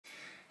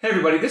Hey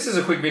everybody, this is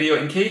a quick video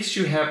in case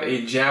you have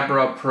a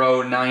Jabra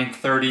Pro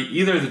 930,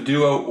 either the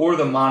Duo or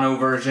the Mono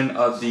version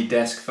of the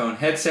desk phone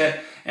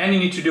headset, and you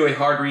need to do a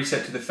hard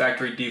reset to the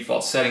factory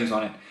default settings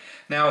on it.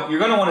 Now, you're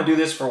going to want to do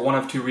this for one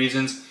of two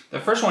reasons. The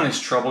first one is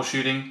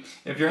troubleshooting.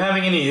 If you're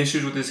having any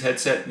issues with this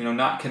headset,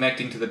 not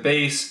connecting to the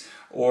base,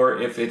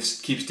 or if it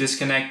keeps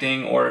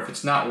disconnecting, or if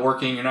it's not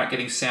working, you're not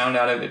getting sound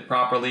out of it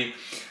properly,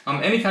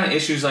 any kind of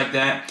issues like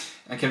that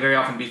can very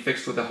often be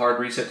fixed with a hard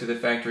reset to the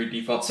factory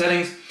default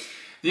settings.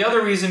 The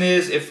other reason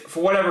is if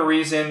for whatever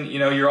reason,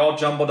 you're all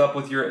jumbled up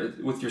with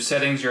your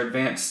settings, your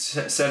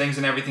advanced settings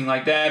and everything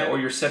like that, or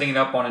you're setting it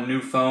up on a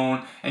new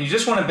phone and you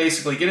just want to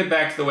basically get it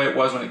back to the way it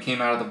was when it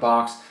came out of the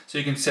box so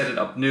you can set it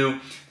up new,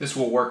 this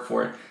will work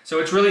for it. So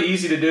it's really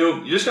easy to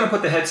do. You're just going to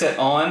put the headset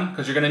on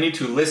because you're going to need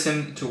to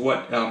listen to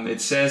what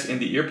it says in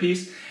the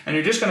earpiece, and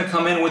you're just going to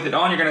come in with it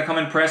on. You're going to come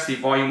and press the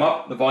volume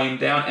up, the volume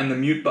down, and the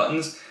mute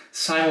buttons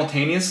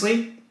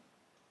simultaneously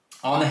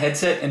on the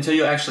headset until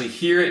you actually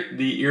hear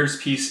the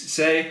earpiece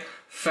say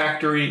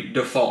factory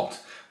default.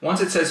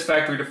 Once it says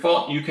factory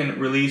default, you can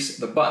release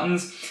the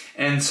buttons,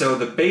 and so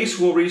the base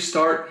will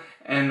restart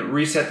and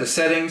reset the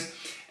settings,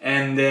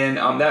 and then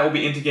that will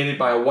be indicated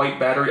by a white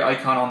battery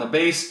icon on the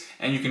base,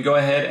 and you can go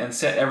ahead and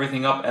set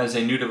everything up as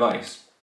a new device.